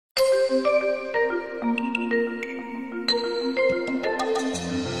If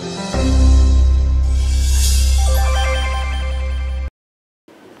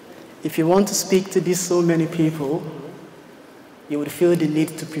you want to speak to these so many people, you would feel the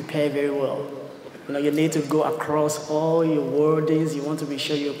need to prepare very well. You know, you need to go across all your wordings. You want to be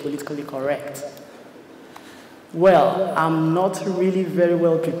sure you're politically correct. Well, I'm not really very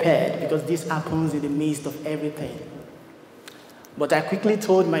well prepared because this happens in the midst of everything. But I quickly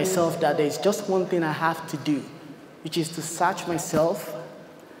told myself that there's just one thing I have to do, which is to search myself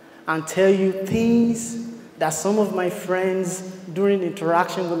and tell you things that some of my friends during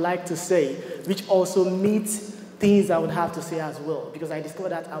interaction would like to say, which also meets things I would have to say as well, because I discovered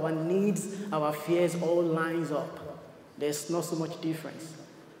that our needs, our fears all lines up. There's not so much difference.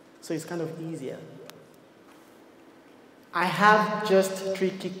 So it's kind of easier. I have just 3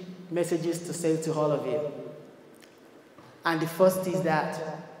 key messages to say to all of you. And the first is that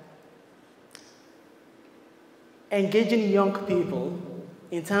engaging young people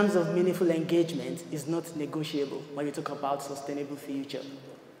in terms of meaningful engagement is not negotiable when we talk about sustainable future.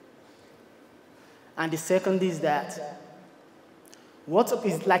 And the second is that,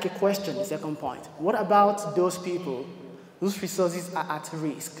 is like a question, the second point. What about those people whose resources are at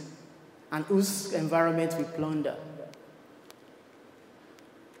risk and whose environment we plunder?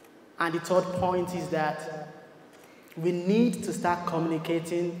 And the third point is that we need to start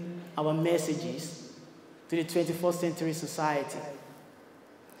communicating our messages to the 21st century society.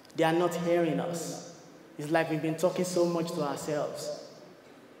 They are not hearing us. It's like we've been talking so much to ourselves.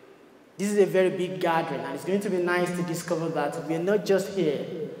 This is a very big gathering, and it's going to be nice to discover that we're not just here,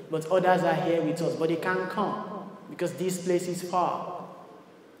 but others are here with us, but they can't come because this place is far,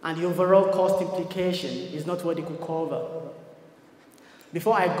 and the overall cost implication is not what they could cover.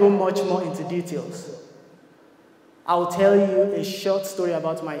 Before I go much more into details, I'll tell you a short story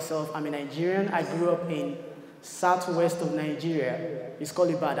about myself. I'm a Nigerian. I grew up in southwest of Nigeria. It's called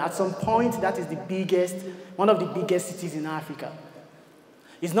Ibadan. At some point, that is one of the biggest cities in Africa.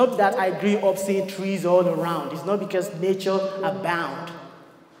 It's not that I grew up seeing trees all around. It's not because nature abound.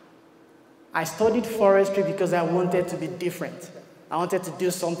 I studied forestry because I wanted to be different. I wanted to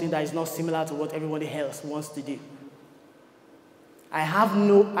do something that is not similar to what everybody else wants to do. I have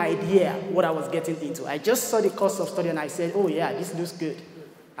no idea what I was getting into. I just saw the course of study and I said, oh yeah, this looks good.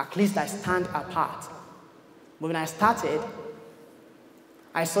 At least I stand apart. But when I started,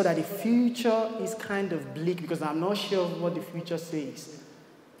 I saw that the future is kind of bleak because I'm not sure what the future says.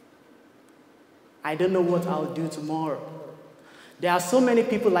 I don't know what I'll do tomorrow. There are so many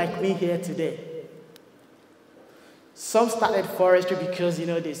people like me here today. Some started forestry because they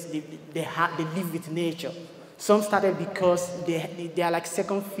live with nature. Some started because they are like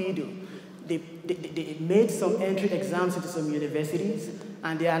second fiddle. They made some entry exams into some universities,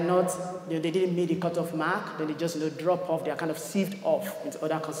 and they are not, they didn't meet the cutoff mark, then they just drop off, they are kind of sieved off into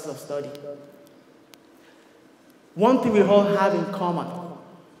other courses of study. One thing we all have in common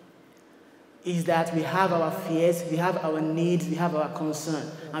is that we have our fears, we have our needs, we have our concern,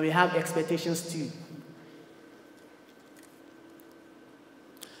 and we have expectations too.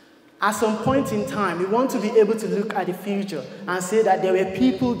 At some point in time, we want to be able to look at the future and say that there were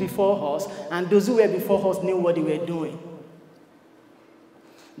people before us, and those who were before us knew what they were doing.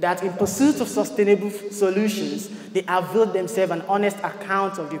 That in pursuit of sustainable solutions, they availed themselves an honest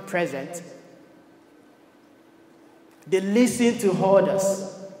account of the present. They listen to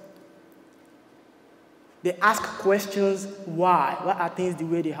others. They ask questions, why? Why are things the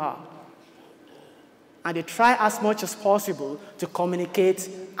way they are? And they try as much as possible to communicate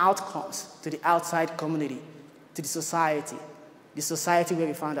outcomes to the outside community, to the society where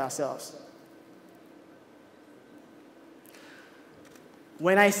we found ourselves.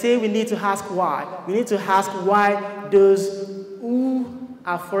 When I say we need to ask why, we need to ask why those who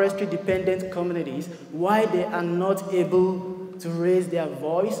are forestry-dependent communities, why they are not able to raise their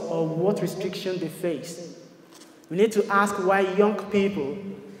voice or what restrictions they face. We need to ask why young people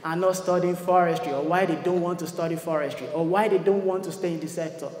are not studying forestry, or why they don't want to study forestry, or why they don't want to stay in the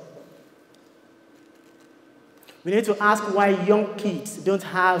sector. We need to ask why young kids don't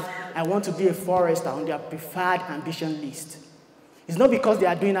have, I want to be a forester on their preferred ambition list. It's not because they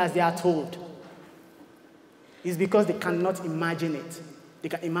are doing as they are told. It's because they cannot imagine it. They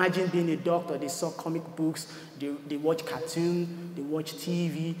can imagine being a doctor. They saw comic books, they watch cartoons, they watch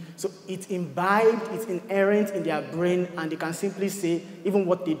TV. So it's imbibed, it's inherent in their brain, and they can simply say even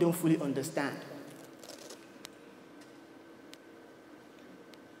what they don't fully understand.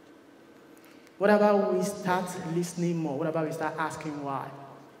 What about we start listening more? What about we start asking why?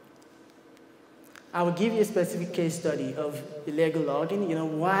 I will give you a specific case study of illegal logging.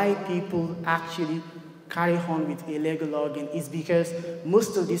 Why people actually carry on with illegal logging is because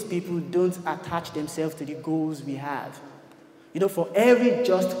most of these people don't attach themselves to the goals we have. For every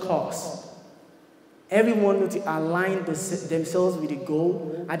just cause, everyone needs to align themselves with the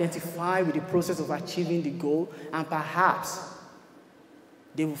goal, identify with the process of achieving the goal, and perhaps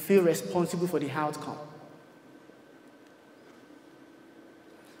they will feel responsible for the outcome.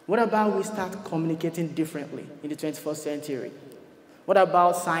 What about we start communicating differently in the 21st century? What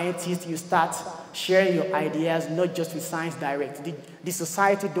about scientists? You start sharing your ideas, not just with Science Direct. The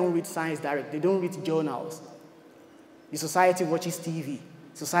society don't read Science Direct. They don't read journals. The society watches TV.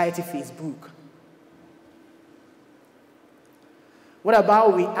 Society Facebook. What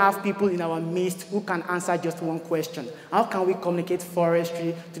about we have people in our midst who can answer just one question? How can we communicate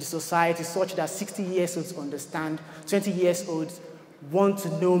forestry to the society such that 60-year-olds understand, 20-year-olds want to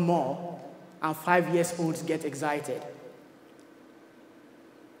know more, and 5-year-olds get excited?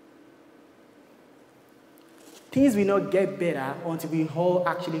 Things will not get better until we all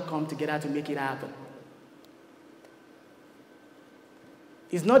actually come together to make it happen.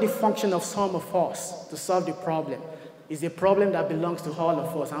 It's not the function of some of us to solve the problem. It's a problem that belongs to all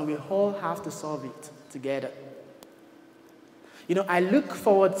of us, and we all have to solve it together. I look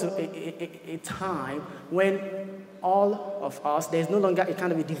forward to a time when all of us, there's no longer a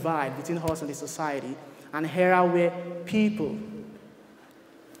kind of a divide between us and the society, an era where people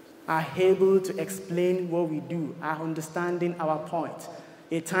are able to explain what we do, are understanding our point.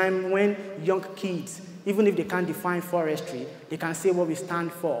 A time when young kids, even if they can't define forestry, they can say what we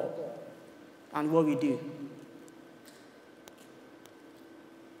stand for and what we do.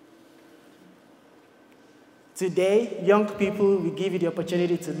 Today, young people, we give you the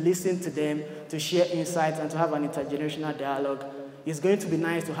opportunity to listen to them, to share insights, and to have an intergenerational dialogue. It's going to be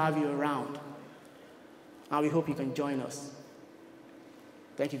nice to have you around, and we hope you can join us.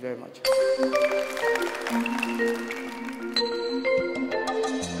 Thank you very much.